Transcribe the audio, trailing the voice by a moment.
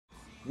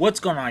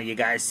What's going on, you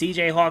guys?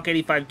 CJ Hawk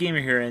 85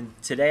 Gamer here, and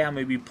today I'm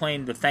going to be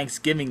playing the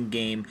Thanksgiving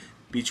game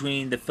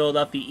between the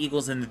Philadelphia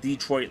Eagles and the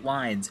Detroit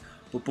Lions.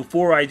 But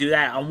before I do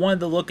that, I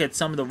wanted to look at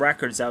some of the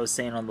records I was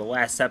saying on the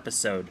last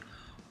episode.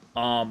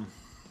 I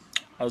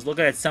was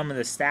looking at some of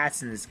the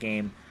stats in this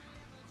game.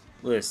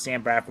 Look at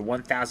Sam Bradford,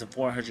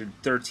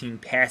 1,413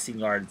 passing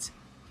yards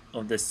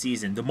of this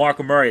season.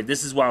 DeMarco Murray,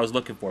 this is what I was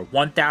looking for,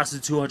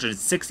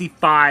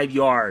 1,265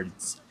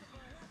 yards.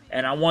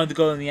 And I wanted to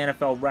go to the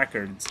NFL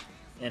records.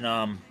 And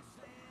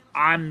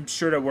I'm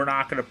sure that we're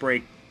not going to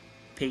break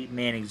Peyton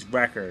Manning's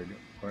record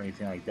or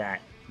anything like that,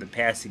 the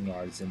passing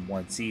yards in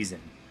one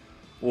season,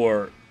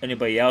 or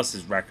anybody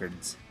else's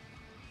records.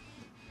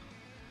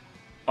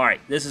 Alright,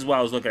 this is what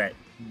I was looking at.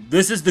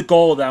 This is the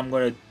goal that I'm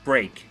going to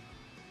break.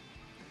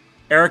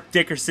 Eric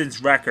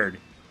Dickerson's record,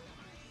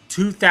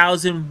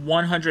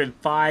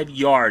 2,105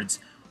 yards.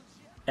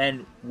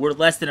 And we're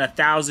less than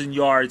 1,000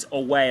 yards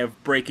away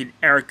of breaking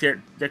Eric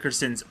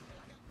Dickerson's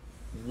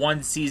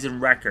one-season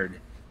record.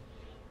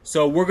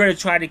 So we're going to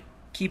try to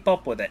keep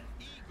up with it.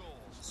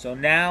 So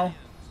now,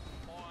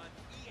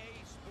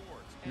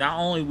 not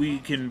only we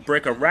can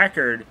break a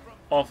record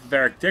off of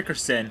Eric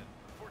Dickerson,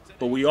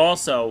 but we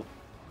also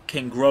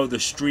can grow the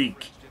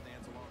streak.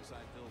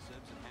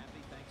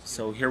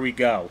 So here we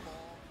go.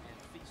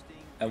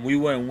 And we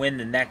wouldn't win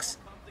the next,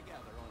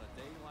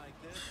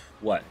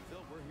 what?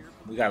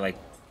 We got like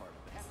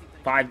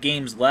 5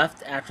 games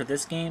left after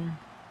this game?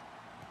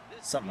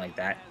 Something like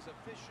that.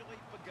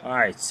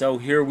 Alright, so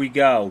here we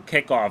go.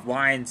 Kickoff.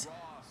 Lions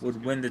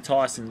would win the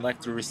toss and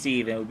elect to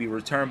receive, and it would be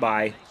returned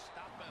by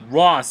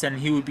Ross, and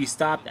he would be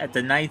stopped at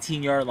the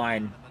 19-yard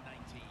line.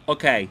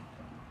 Okay.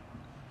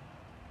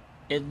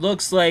 It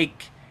looks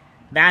like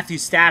Matthew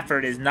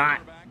Stafford is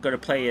not going to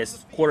play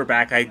as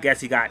quarterback. I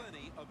guess he got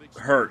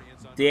hurt.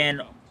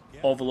 Dan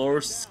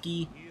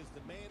Ovalorski.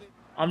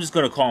 I'm just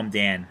going to call him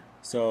Dan.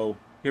 So,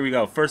 here we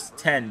go. First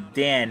 10.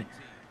 Dan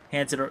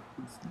hands it,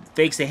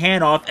 fakes a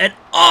handoff, and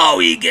oh,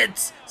 he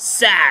gets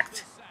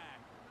sacked.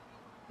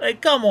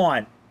 Like, come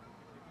on.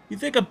 You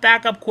think a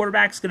backup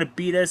quarterback's going to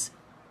beat us?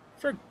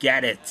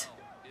 Forget it.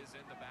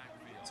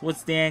 So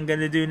what's Dan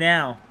going to do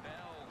now?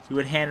 He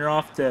would hand it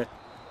off to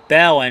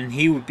Bell, and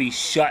he would be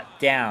shut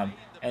down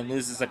and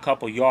loses a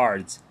couple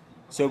yards.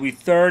 So it'll be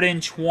 3rd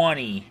and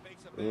 20.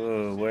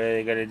 Ooh, what are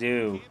they going to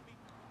do?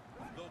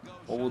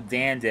 What will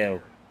Dan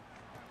do?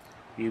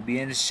 He'll be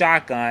in the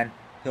shotgun.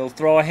 He'll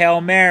throw a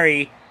Hail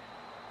Mary.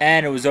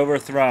 And it was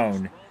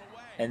overthrown.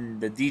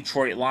 And the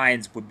Detroit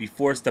Lions would be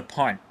forced to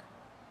punt.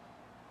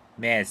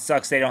 Man, it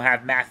sucks they don't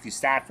have Matthew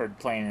Stafford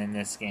playing in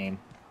this game.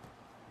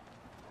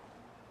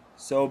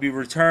 So it'll be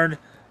returned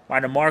by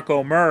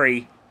DeMarco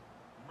Murray.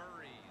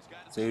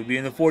 So he'll be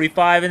in the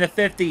 45 and the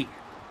 50.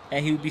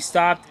 And he would be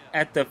stopped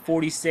at the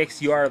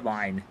 46-yard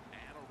line.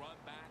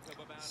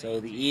 So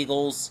the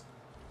Eagles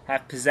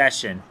have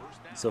possession.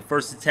 So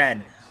 1st and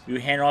 10. We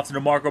would hand it off to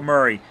DeMarco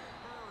Murray,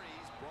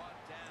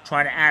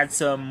 trying to add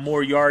some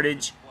more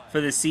yardage for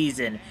the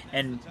season.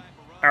 And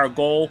our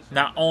goal,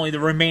 not only to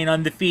remain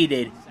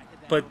undefeated,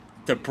 but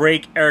to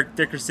break Eric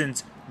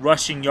Dickerson's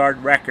rushing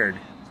yard record.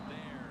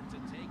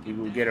 He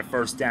will get a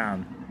first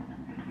down.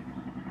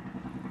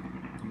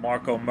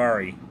 Marco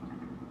Murray,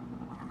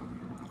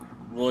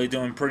 really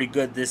doing pretty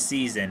good this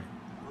season.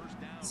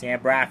 Sam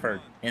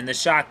Bradford in the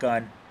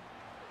shotgun.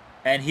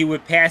 And he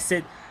would pass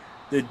it.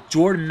 The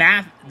Jordan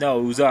no,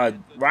 it was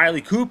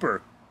Riley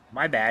Cooper.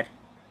 My bad.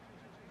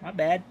 My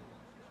bad.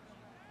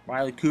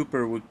 Riley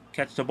Cooper would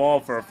catch the ball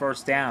for a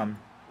first down.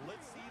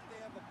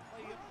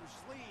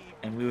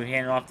 And we would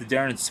hand it off to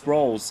Darren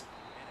Sproles.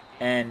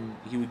 And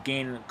he would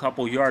gain a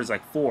couple yards,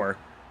 like 4.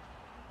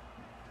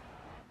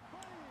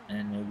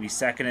 And it would be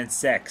 2nd and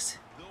 6.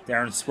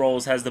 Darren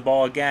Sproles has the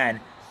ball again.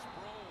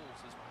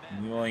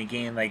 And we only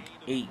gained like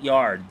 8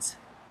 yards.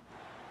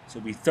 So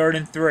it'll be 3rd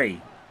and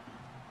 3.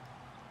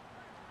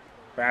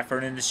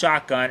 Bradford in the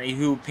shotgun.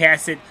 He would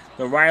pass it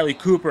to Riley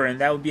Cooper, and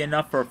that would be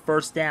enough for a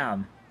first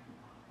down.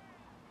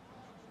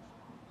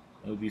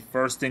 It would be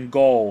 1st and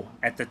goal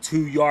at the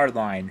 2-yard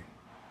line.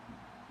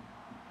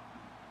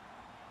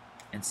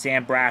 And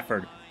Sam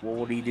Bradford, what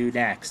would he do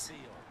next?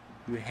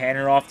 He would hand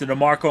it off to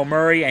DeMarco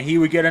Murray, and he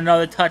would get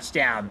another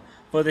touchdown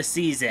for the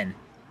season.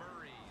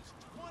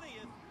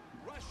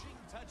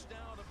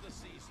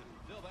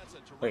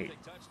 Wait.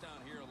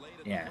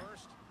 Yeah.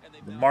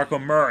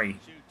 DeMarco Murray.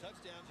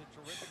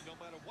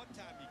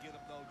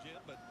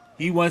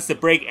 He wants to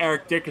break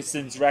Eric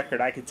Dickerson's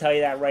record. I can tell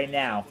you that right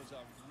now.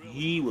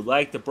 He would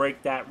like to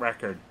break that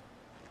record.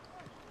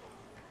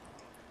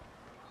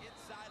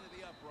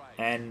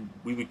 And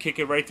we would kick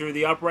it right through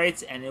the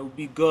uprights, and it would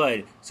be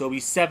good. So it'll be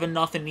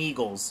 7-0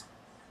 Eagles.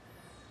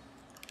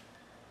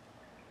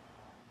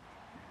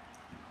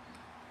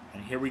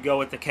 And here we go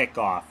with the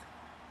kickoff.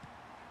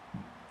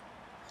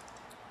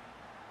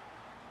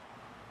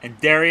 And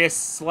Darius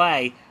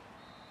Slay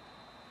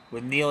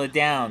would kneel it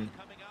down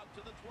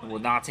and will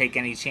not take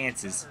any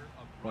chances.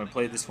 I'm going to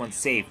play this one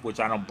safe, which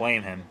I don't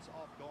blame him.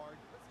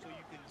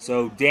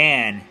 So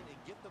Dan,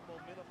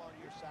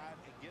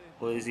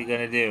 what is he going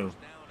to do?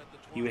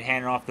 He would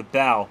hand it off to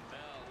Bell.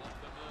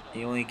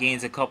 He only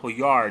gains a couple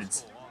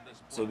yards.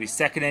 So it'll be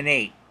 2nd and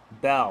 8.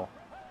 Bell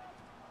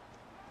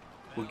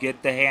will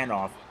get the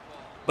handoff.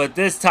 But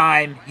this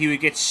time, he would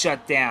get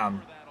shut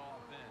down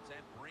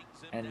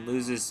and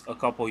loses a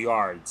couple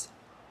yards.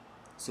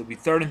 So it'll be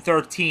 3rd and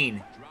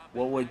 13.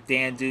 What would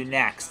Dan do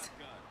next?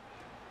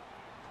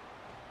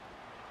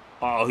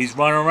 Oh, he's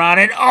running around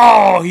and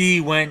oh,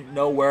 he went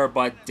nowhere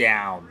but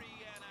down.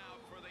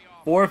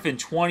 4th and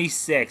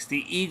 26.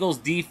 The Eagles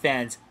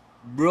defense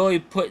really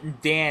putting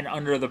Dan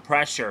under the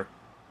pressure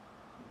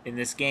in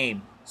this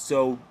game.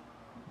 So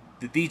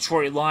the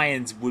Detroit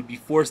Lions would be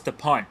forced to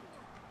punt.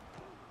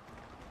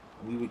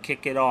 We would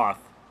kick it off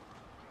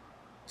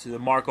to the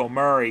DeMarco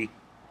Murray.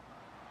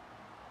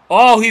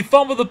 Oh, he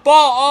fumbled the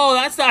ball. Oh,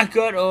 that's not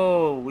good.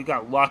 Oh, we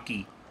got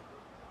lucky.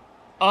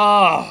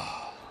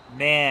 Oh,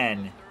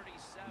 man.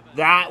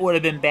 That would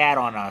have been bad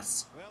on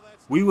us.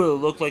 We would have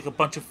looked like a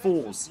bunch of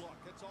fools.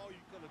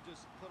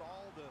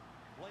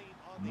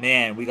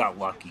 Man, we got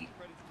lucky.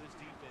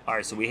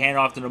 Alright, so we hand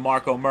off to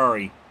DeMarco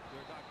Murray.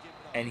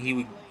 And he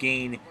would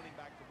gain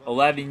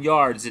 11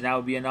 yards, and that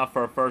would be enough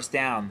for a first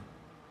down.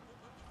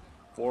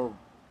 Four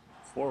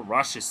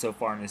rushes so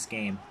far in this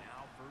game.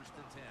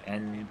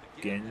 And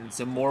getting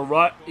some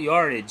more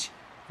yardage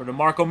for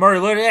DeMarco Murray.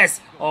 Look at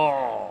this.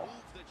 Oh,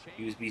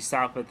 he was be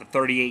stopped at the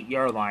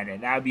 38-yard line,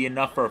 and that would be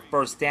enough for a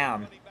first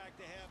down.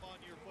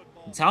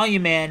 I'm telling you,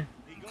 man,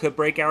 you could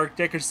break Eric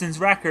Dickerson's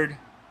record.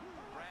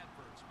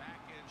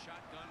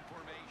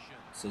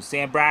 So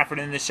Sam Bradford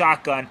in the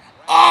shotgun.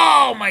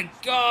 Oh, my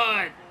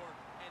God.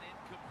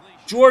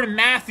 Jordan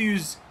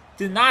Matthews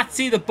did not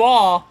see the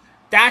ball.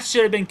 That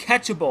should have been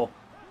catchable.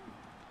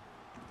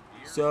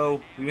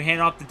 So we would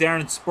hand off to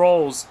Darren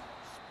Sproles,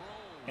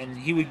 and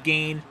he would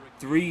gain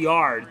 3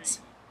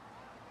 yards.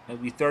 It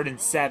would be 3rd and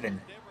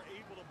 7.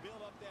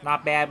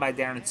 Not bad by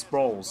Darren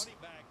Sproles.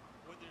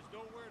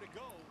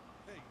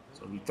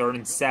 So it would be 3rd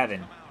and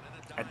 7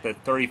 at the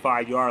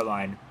 35-yard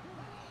line.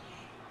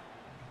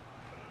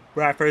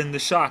 Bradford in the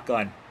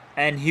shotgun.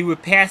 And he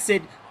would pass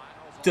it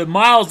to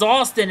Miles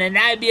Austin, and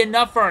that would be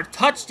enough for a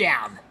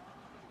touchdown.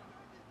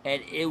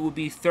 And it would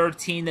be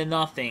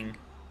 13-0.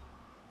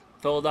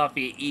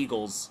 Philadelphia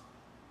Eagles.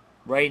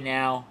 Right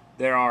now,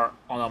 they are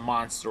on a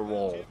monster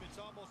roll.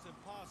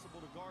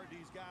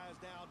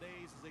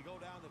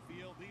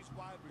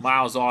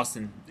 Miles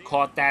Austin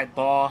caught that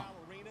ball,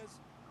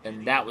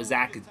 and that was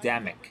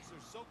academic.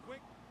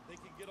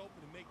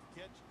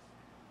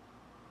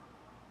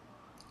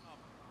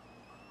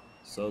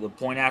 So the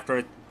point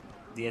after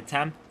the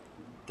attempt,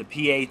 the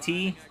PAT,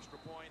 it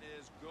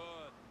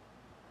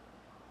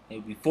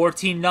would be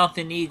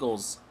 14-0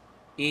 Eagles.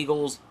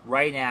 Eagles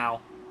right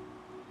now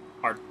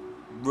are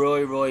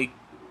really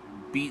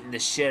beating the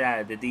shit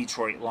out of the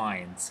Detroit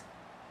Lions.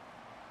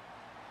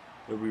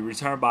 It will be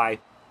returned by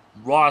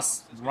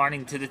Ross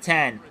running to the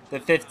 10, the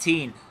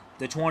 15,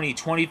 the 20,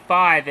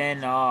 25,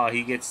 and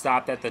he gets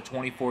stopped at the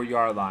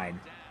 24-yard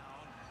line.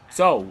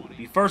 So, it will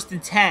be 1st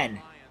and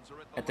 10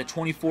 at the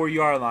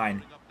 24-yard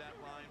line.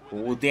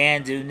 What will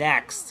Dan do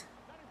next?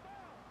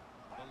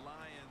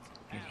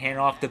 Hand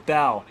off to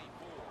Bell.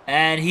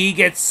 And he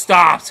gets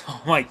stopped.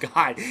 Oh my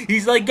God.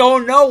 He's like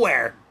going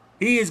nowhere.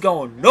 He is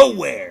going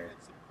nowhere.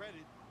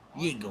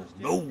 He ain't going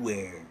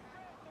nowhere.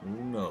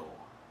 No.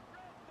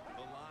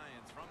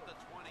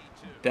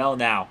 Bell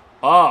now.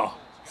 Oh,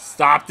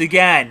 stopped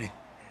again.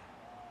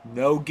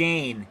 No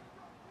gain.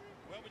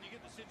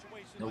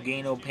 No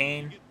gain, no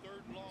pain.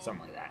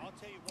 Something like that.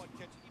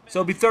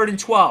 So it'll be 3rd and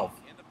 12.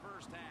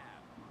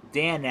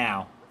 Dan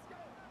now.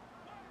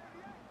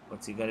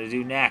 What's he going to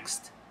do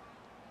next?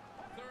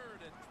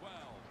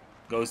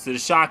 Goes to the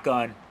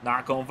shotgun.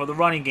 Not going for the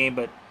running game,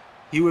 but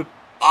he would...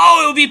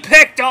 Oh, it would be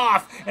picked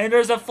off! And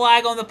there's a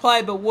flag on the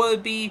play, but would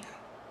it be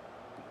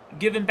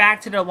given back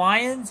to the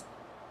Lions?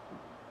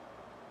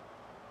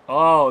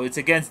 Oh, it's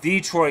against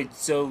Detroit,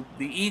 so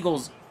the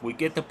Eagles would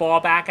get the ball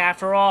back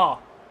after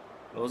all.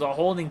 It was a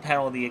holding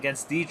penalty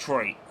against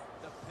Detroit.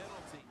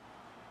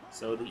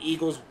 So the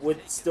Eagles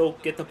would still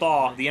get the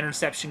ball. The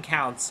interception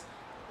counts.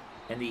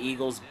 And the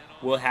Eagles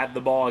will have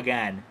the ball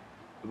again.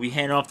 We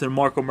hand off to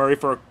DeMarco Murray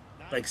for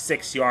like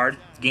 6-yard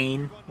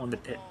gain on the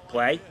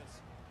play.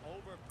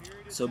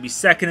 So it'll be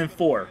 2nd and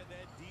 4.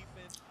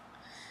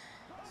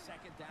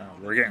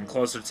 We're getting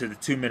closer to the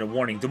 2-minute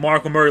warning.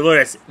 DeMarco Murray, look at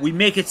this. We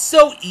make it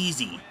so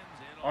easy.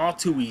 All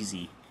too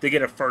easy to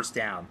get a first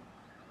down.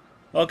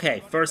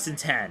 Okay, 1st and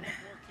 10.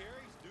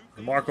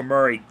 DeMarco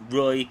Murray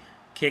really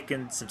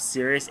kicking some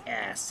serious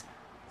ass.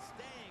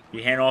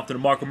 You hand off to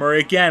DeMarco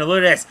Murray again.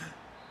 Look at this.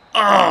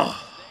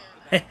 Oh!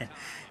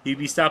 He'd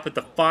be stopped at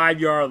the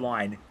 5-yard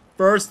line.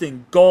 1st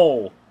and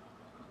goal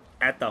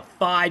at the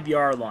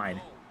 5-yard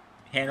line.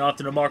 Hand off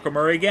to DeMarco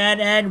Murray again,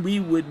 and we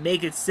would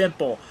make it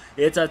simple.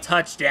 It's a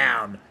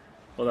touchdown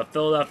for the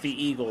Philadelphia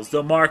Eagles.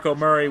 DeMarco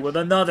Murray with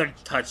another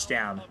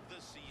touchdown.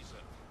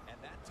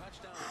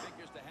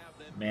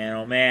 Man,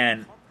 oh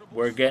man,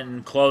 we're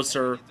getting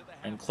closer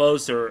and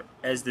closer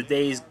as the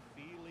days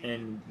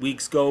and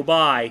weeks go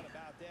by.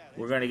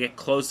 we're going to get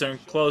closer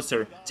and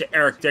closer to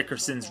Eric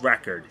Dickerson's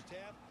record.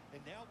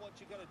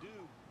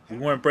 We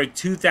want to break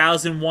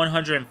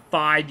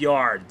 2,105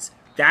 yards.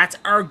 That's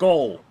our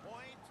goal.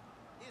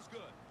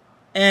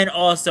 And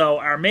also,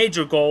 our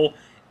major goal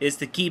is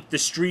to keep the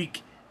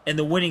streak and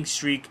the winning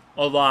streak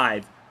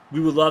alive.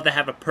 We would love to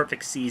have a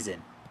perfect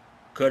season.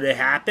 Could it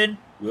happen?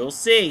 We'll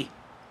see.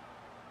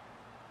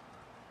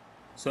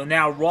 So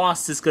now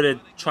Ross is going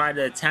to try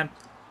to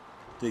attempt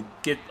to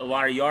get a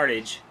lot of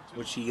yardage,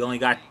 which he only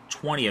got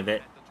 20 of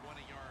it.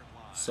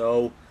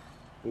 So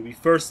we'll be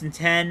 1st and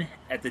 10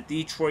 at the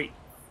Detroit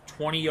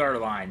 20-yard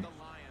line.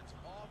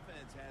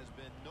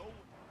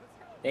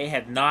 They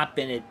have not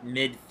been at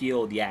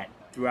midfield yet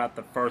throughout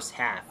the first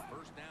half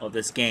of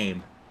this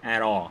game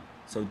at all.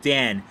 So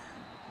Dan,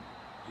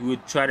 you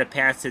would try to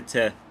pass it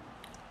to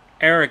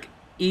Eric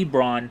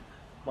Ebron,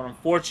 but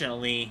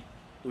unfortunately,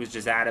 it was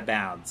just out of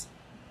bounds.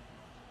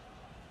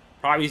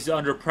 Probably he's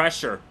under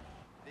pressure.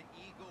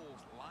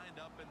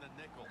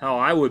 Hell,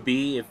 I would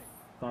be if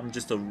I'm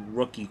just a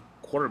rookie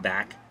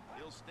quarterback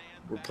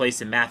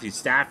replacing Matthew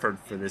Stafford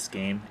for this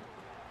game.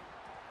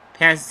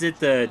 Passes it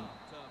to,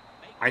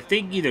 I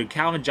think, either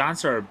Calvin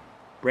Johnson or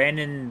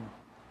Brandon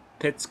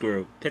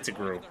Pittsgrew,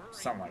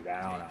 something like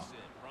that, I don't know.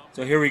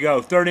 So here we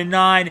go, 3rd and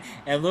 9,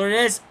 and look at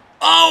this.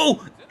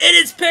 Oh, it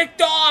is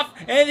picked off,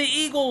 and the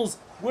Eagles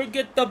will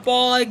get the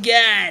ball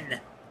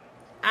again.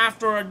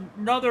 After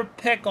another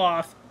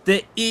pickoff,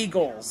 the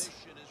Eagles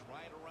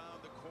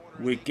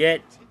would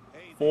get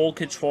full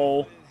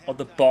control of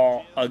the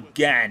ball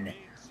again.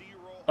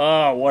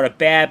 Oh, what a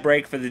bad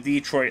break for the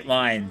Detroit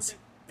Lions.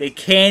 They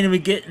can't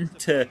even get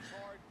into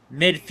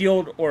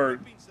midfield or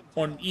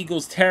on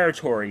Eagles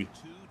territory.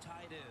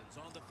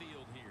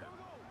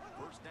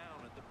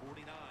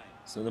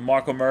 So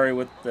DeMarco Murray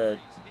with the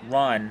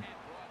run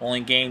only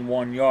gained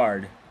 1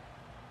 yard.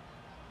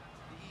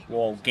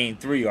 Well, gained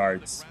 3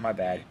 yards. My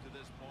bad.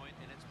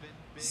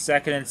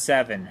 2nd and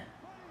 7.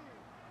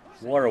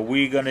 What are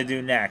we going to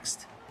do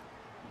next?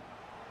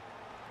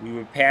 We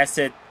would pass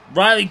it.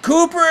 Riley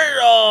Cooper!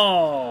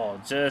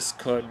 Oh! Just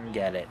couldn't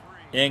get it.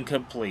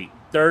 Incomplete.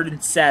 3rd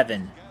and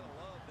 7.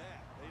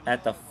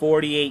 At the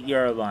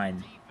 48-yard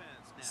line.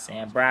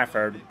 Sam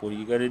Bradford, what are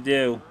you going to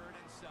do?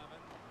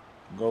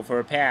 Go for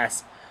a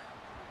pass.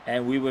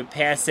 And we would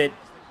pass it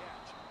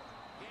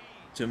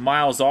to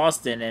Miles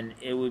Austin, and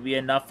it would be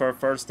enough for a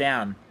 1st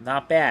down.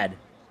 Not bad.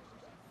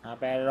 Not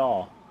bad at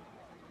all.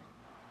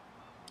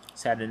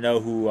 Just had to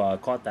know who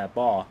caught that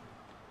ball.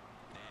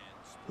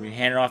 We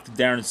hand it off to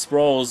Darren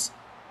Sproles,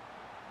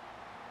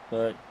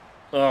 but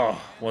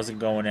wasn't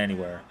going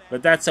anywhere.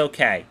 But that's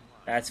okay.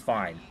 That's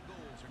fine.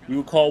 We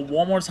would call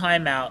one more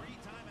timeout,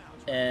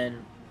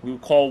 and we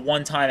would call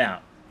 1 timeout,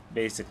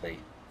 basically.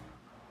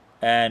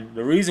 And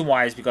the reason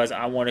why is because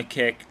I want to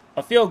kick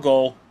a field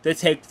goal to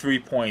take 3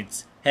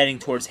 points heading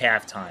towards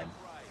halftime.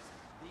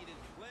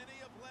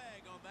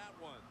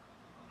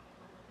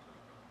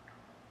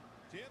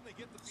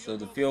 So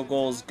the field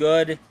goal is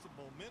good.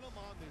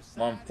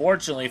 Well,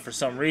 unfortunately, for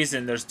some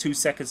reason, there's 2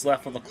 seconds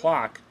left on the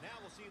clock.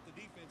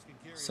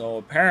 So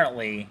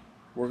apparently,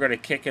 we're going to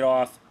kick it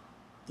off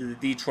to the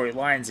Detroit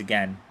Lions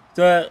again.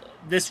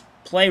 This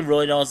play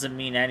really doesn't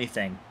mean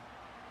anything.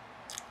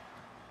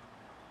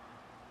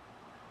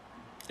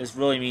 This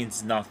really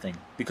means nothing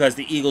because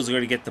the Eagles are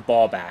going to get the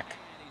ball back.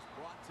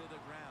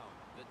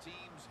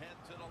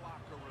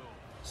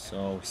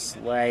 So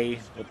Slay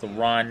with the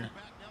run.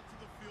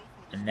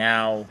 And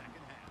now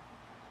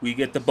we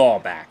get the ball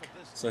back.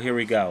 So here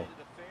we go.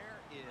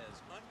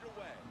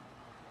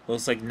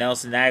 Looks like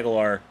Nelson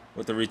Aguilar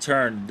with the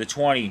return. The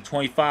 20,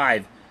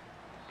 25.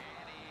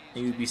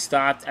 He would be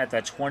stopped at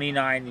the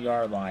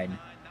 29-yard line.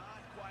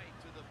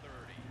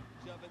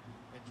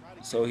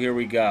 So here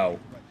we go.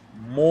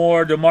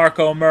 More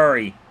DeMarco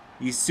Murray.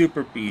 He's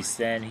super beast,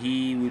 and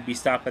he would be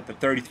stopped at the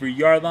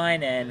 33-yard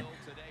line, and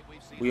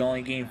we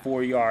only gained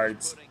 4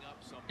 yards,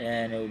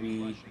 and it would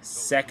be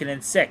 2nd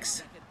and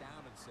 6.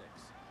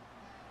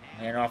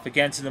 Hand off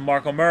again to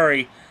DeMarco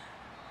Murray,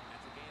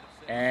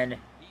 and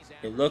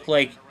it looked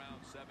like,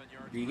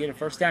 did he get a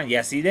 1st down?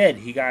 Yes, he did.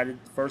 He got a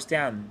 1st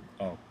down.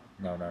 Oh,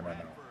 no.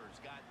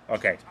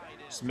 Okay,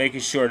 just making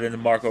sure that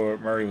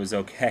DeMarco Murray was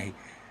okay.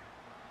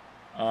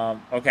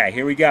 Okay,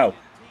 here we go.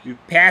 We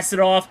pass it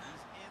off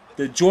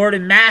to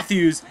Jordan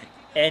Matthews,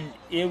 and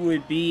it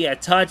would be a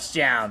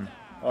touchdown.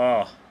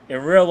 Oh,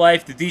 in real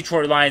life, the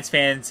Detroit Lions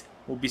fans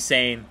will be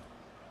saying,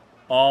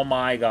 oh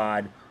my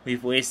God,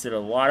 we've wasted a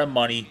lot of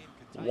money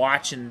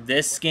watching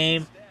this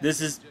game.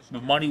 This is the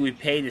money we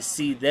pay to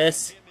see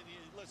this.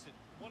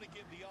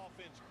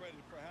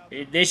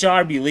 They should ought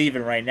to be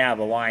leaving right now,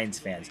 the Lions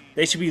fans.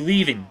 They should be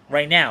leaving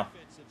right now.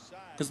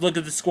 Because look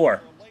at the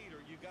score.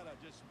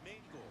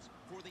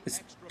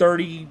 It's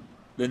 30-0,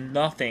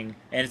 and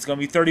it's going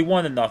to be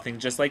 31-0,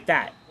 just like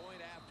that.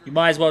 You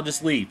might as well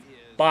just leave.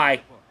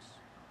 Bye.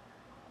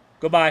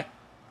 Goodbye.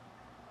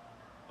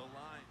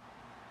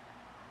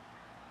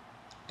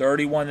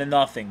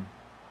 31-0.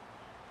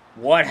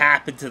 What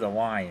happened to the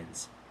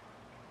Lions?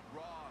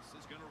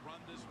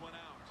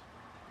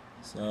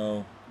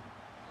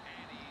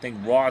 I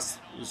think Ross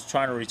was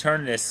trying to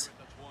return this,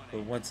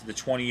 but went to the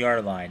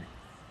 20-yard line.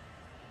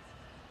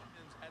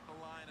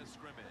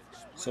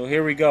 So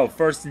here we go,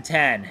 1st and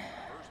 10.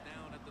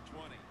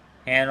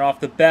 Hand off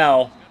the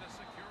Bell,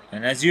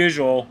 and as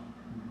usual,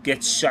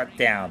 gets shut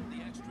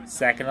down.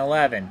 2nd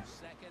 11.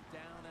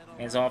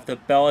 Hands off the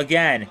Bell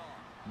again.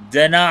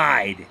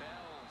 Denied.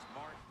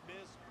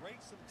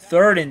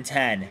 3rd and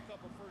 10.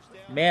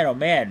 Man, oh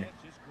man.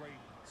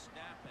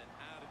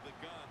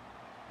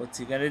 What's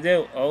he going to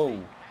do? Oh.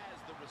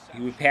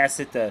 He would pass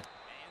it to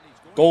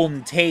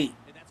Golden Tate.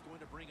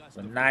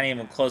 But not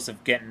even close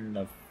of getting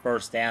the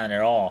 1st down at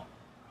all.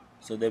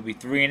 So they'll be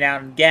 3 and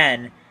out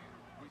again.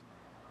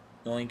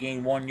 They only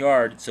gained 1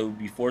 yard, so we'll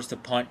be forced to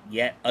punt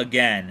yet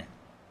again.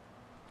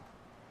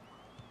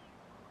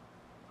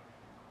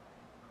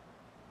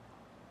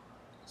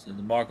 So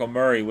DeMarco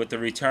Murray with the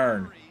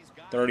return.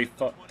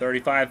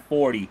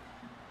 35-40.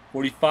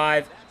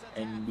 45,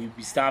 and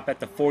we stop at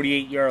the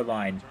 48-yard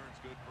line.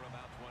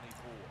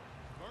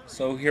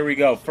 So here we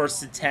go,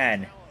 1st and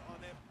 10.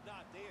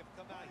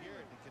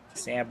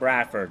 Sam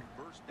Bradford.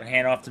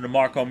 Hand off to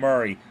DeMarco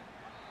Murray.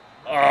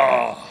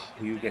 Oh,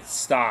 he would get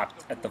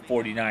stopped at the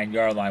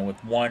 49-yard line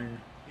with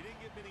 1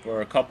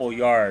 for a couple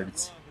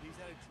yards.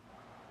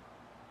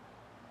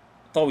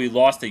 I thought we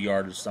lost a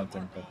yard or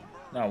something, but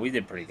no, we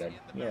did pretty good.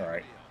 We're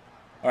alright.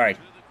 Alright.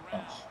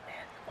 Oh,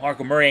 man.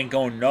 DeMarco Murray ain't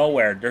going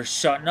nowhere. They're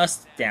shutting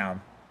us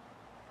down.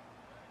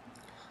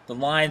 The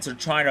Lions are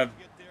trying to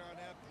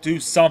do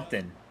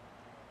something.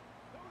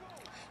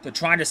 They're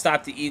trying to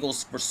stop the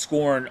Eagles from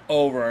scoring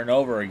over and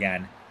over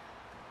again.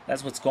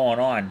 That's what's going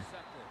on.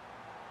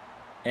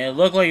 And it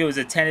looked like it was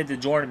intended to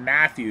Jordan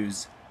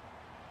Matthews.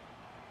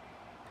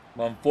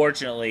 But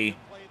unfortunately,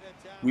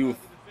 we would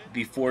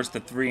be forced to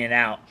 3 and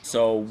out.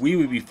 So we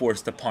would be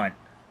forced to punt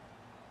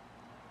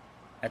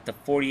at the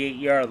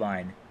 48-yard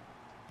line.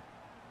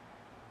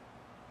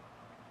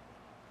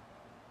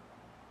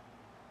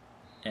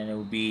 And it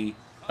would be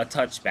a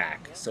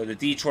touchback. So the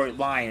Detroit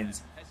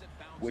Lions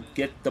would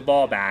get the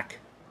ball back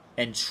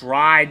and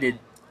try to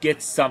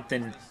get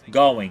something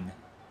going.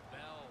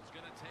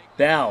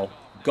 Bell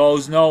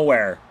goes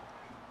nowhere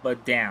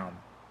but down.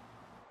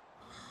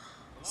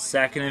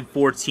 2nd and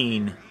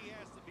 14.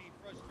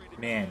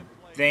 Man,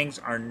 things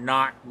are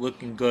not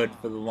looking good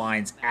for the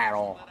Lions at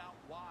all.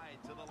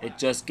 It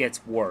just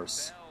gets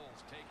worse.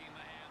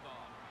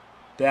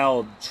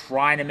 Bell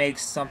trying to make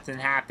something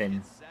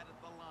happen.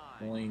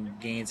 Only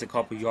gains a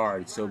couple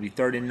yards. So it'll be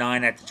 3rd and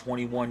 9 at the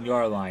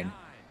 21-yard line.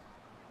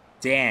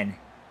 Dan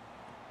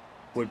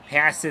would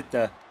pass it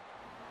to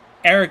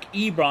Eric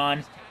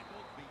Ebron,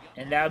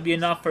 and that would be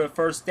enough for the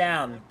 1st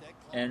down.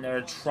 And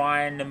they're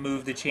trying to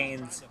move the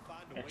chains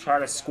and try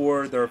to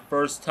score their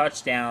 1st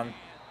touchdown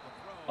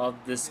of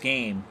this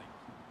game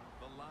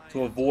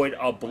to avoid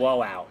a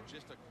blowout.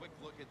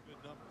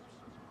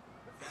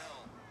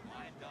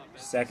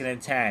 2nd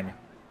and 10.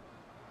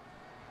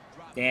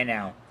 Dan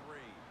now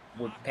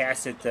would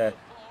pass it to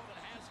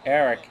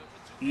Eric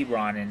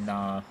Ebron and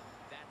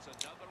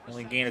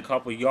only gain a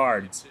couple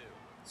yards.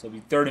 So it'll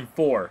be 3rd and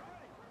 4.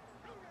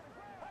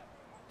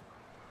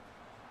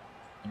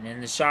 And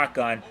then the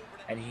shotgun,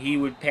 and he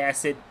would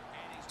pass it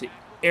to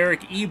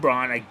Eric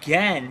Ebron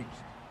again,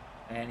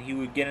 and he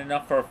would get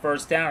enough for a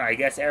 1st down. I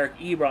guess Eric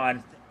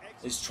Ebron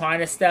is trying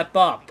to step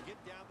up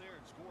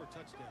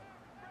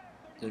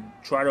to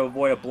try to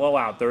avoid a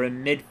blowout. They're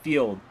in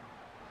midfield.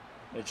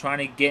 They're trying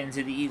to get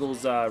into the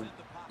Eagles'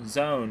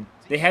 zone.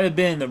 They haven't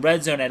been in the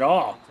red zone at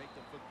all.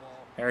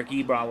 Eric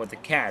Ebron with the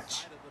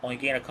catch. Only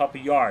gained a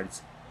couple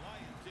yards.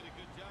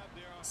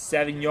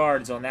 7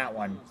 yards on that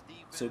one.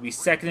 So it'll be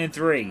 2nd and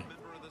 3.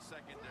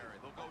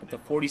 At the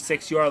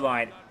 46-yard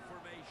line.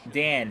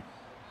 Dan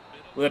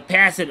with a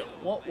pass.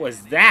 What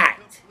was that?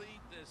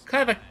 What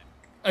kind of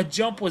a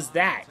jump was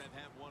that?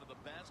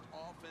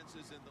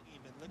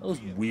 That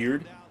was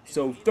weird.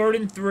 So 3rd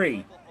and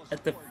 3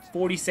 at the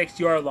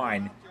 46-yard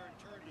line.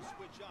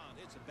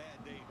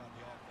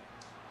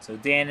 So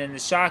Dan in the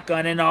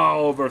shotgun and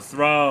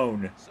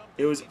overthrown.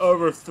 It was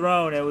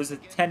overthrown. It was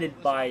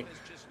attended by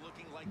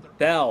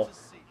Bell.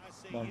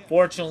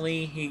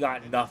 Unfortunately, he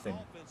got nothing.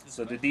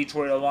 So the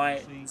Detroit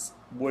Lions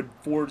would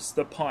force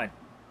the punt.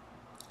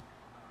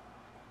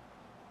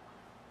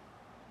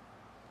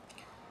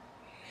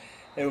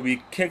 It would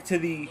be kicked to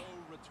the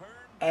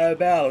out of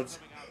bounds.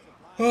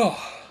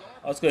 Oh,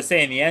 I was going to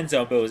say in the end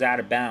zone, but it was out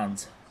of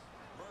bounds.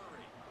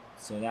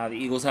 So now the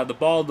Eagles have the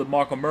ball.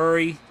 DeMarco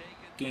Murray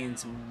gained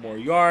some more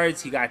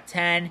yards. He got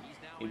 10. It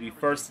would be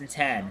 1st and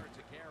 10.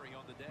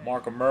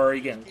 DeMarco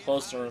Murray getting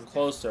closer and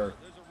closer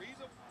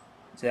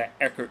to that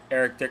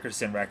Eric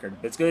Dickerson record.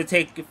 But it's going to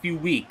take a few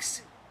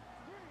weeks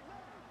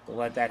to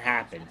let that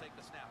happen.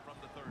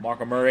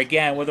 DeMarco Murray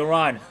again with a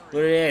run.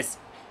 Look at this.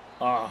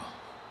 Oh,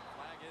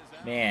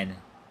 man.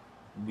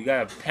 We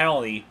got a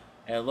penalty,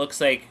 and it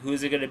looks like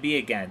who's it going to be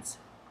against?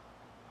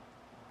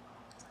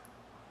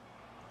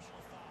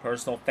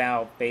 Personal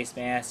foul, face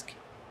mask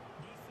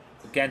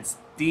against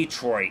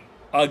Detroit.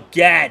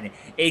 Again,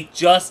 it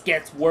just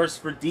gets worse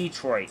for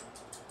Detroit.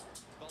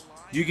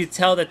 You could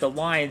tell that the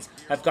Lions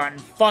have gotten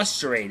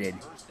frustrated.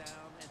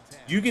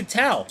 You could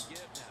tell.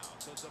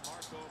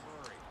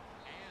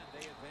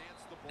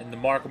 And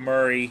DeMarco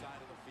Murray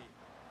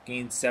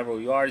gained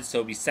several yards, so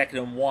it'll be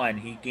 2nd and 1.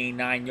 He gained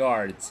 9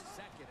 yards.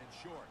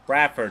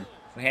 Bradford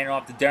will hand it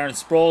off to Darren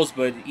Sproles,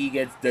 but he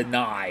gets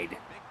denied.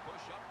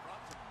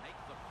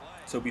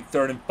 So it'll be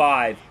 3rd and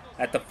 5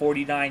 at the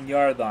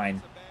 49-yard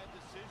line.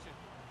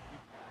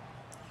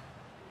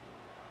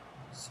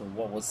 So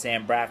what will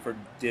Sam Bradford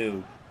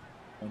do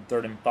on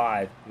 3rd and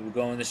 5? He would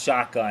go in the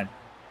shotgun,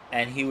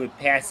 and he would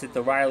pass it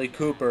to Riley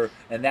Cooper,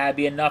 and that would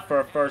be enough for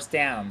a 1st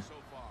down.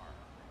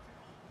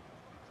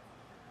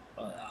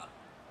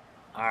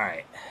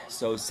 Alright,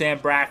 so Sam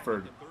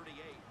Bradford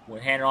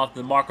would hand it off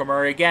to DeMarco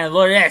Murray again.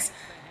 Look at this!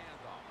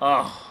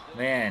 Oh,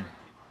 man.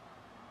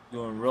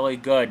 Doing really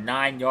good.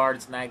 9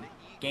 yards in that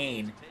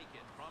gain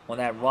on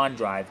that run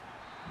drive.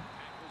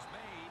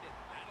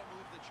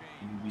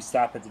 We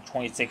stop at the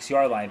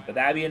 26-yard line, but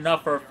that'd be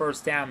enough for a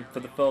 1st down for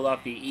the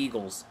Philadelphia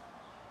Eagles.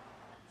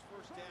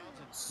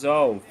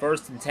 So,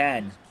 1st and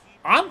 10.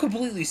 I'm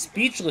completely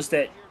speechless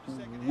that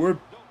we're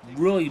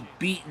really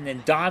beating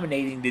and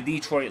dominating the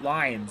Detroit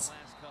Lions.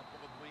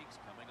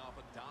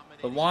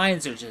 The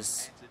Lions are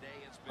just,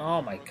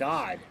 oh my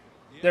God.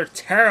 They're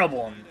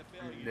terrible in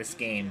this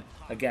game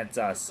against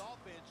us.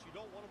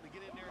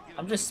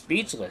 I'm just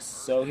speechless.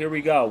 So here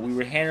we go. We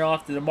were handing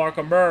off to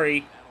DeMarco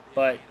Murray,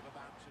 but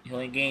he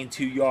only gained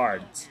 2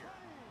 yards.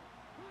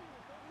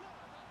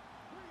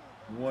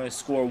 We want to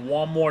score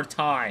one more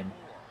time.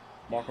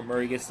 DeMarco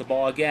Murray gets the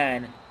ball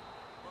again,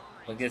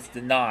 but gets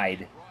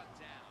denied.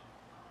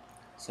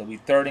 So it'll be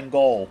 3rd and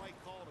goal.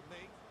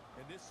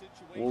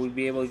 Will we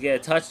be able to get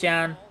a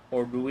touchdown,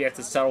 or do we have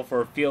to settle for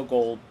a field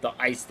goal to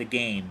ice the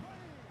game?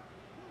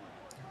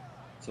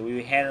 So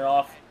we hand it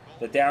off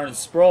to Darren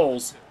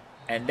Sproles,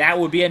 and that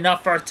would be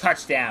enough for a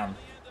touchdown.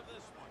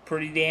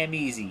 Pretty damn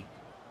easy.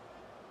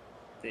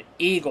 The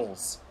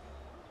Eagles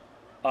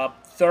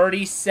up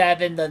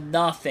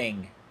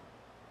 37-0.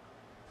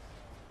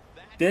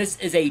 This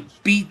is a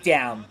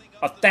beatdown,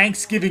 a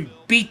Thanksgiving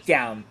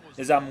beatdown,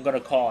 as I'm going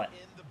to call it.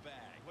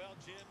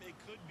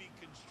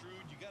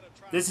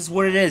 This is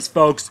what it is,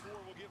 folks.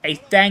 A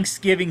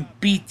Thanksgiving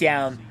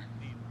beatdown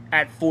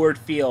at Ford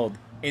Field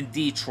in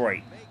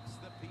Detroit.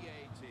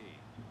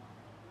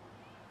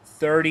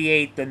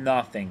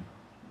 38-0.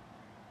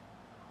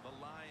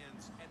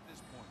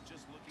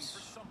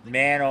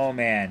 Man, oh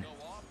man.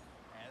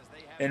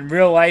 In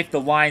real life,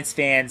 the Lions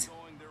fans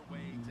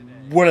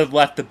would have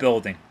left the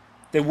building.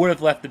 They would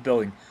have left the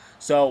building.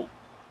 So,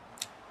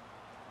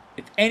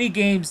 if any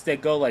games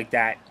that go like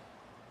that,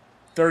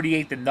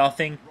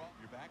 38-0,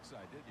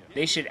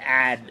 they should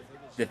add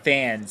the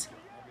fans,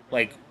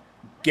 like,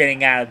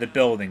 getting out of the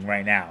building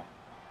right now.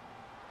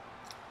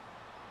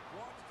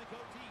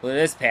 Look at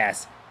this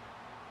pass.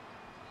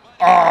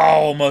 Oh,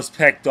 almost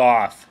picked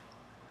off.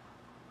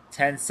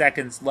 10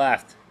 seconds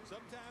left.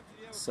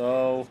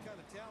 So,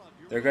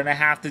 they're going to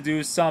have to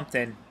do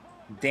something.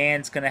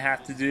 Dan's going to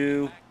have to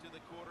do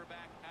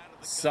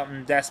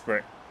something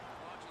desperate.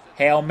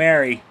 Hail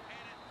Mary.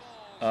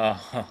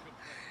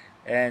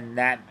 And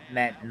that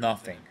meant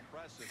nothing.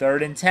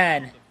 3rd and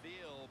 10.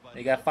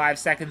 They got 5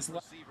 seconds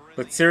left.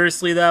 But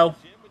seriously, though,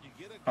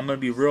 I'm going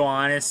to be real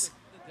honest.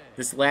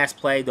 This last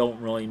play don't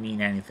really mean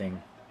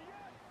anything.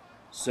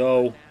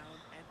 So,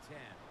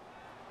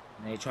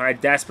 they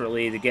tried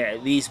desperately to get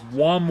at least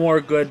one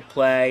more good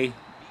play.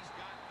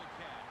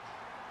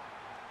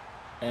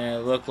 And it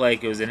looked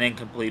like it was an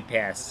incomplete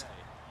pass.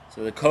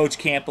 So the coach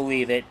can't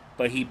believe it,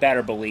 but he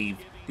better believe.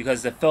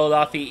 Because the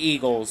Philadelphia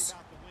Eagles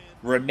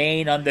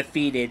remain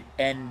undefeated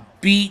and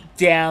beat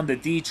down the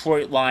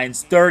Detroit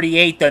Lions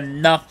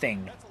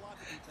 38-0.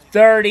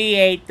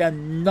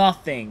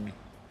 38-0.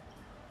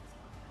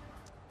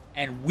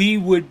 And we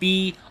would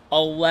be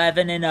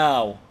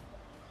 11-0.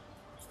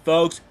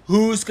 Folks,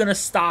 who's going to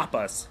stop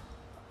us?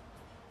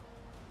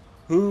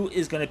 Who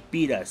is going to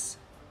beat us?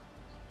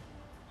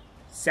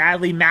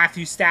 Sadly,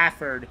 Matthew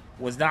Stafford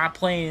was not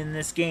playing in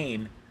this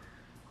game.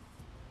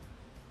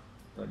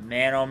 But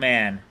man, oh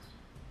man.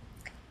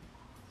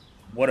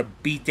 What a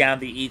beatdown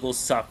the Eagles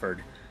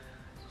suffered.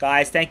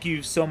 Guys, thank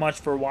you so much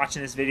for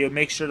watching this video.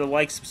 Make sure to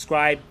like,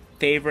 subscribe,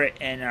 favorite,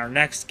 and our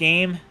next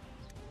game,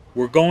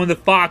 we're going to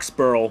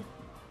Foxborough.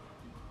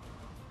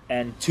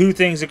 And 2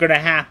 things are going to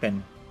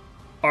happen.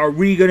 Are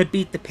we going to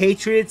beat the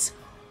Patriots,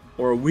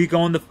 or are we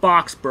going to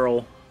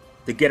Foxborough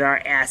to get our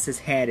asses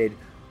handed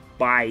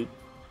by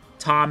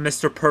Tom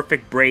Mr.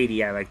 Perfect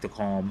Brady, I like to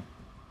call him.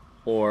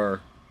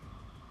 Or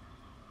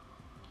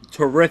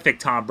Terrific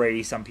Tom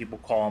Brady, some people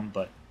call him,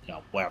 but, you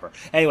know, whatever.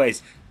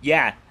 Anyways,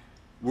 yeah,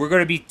 we're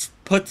going to be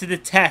put to the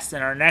test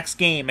in our next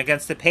game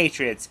against the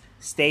Patriots.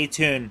 Stay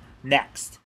tuned next.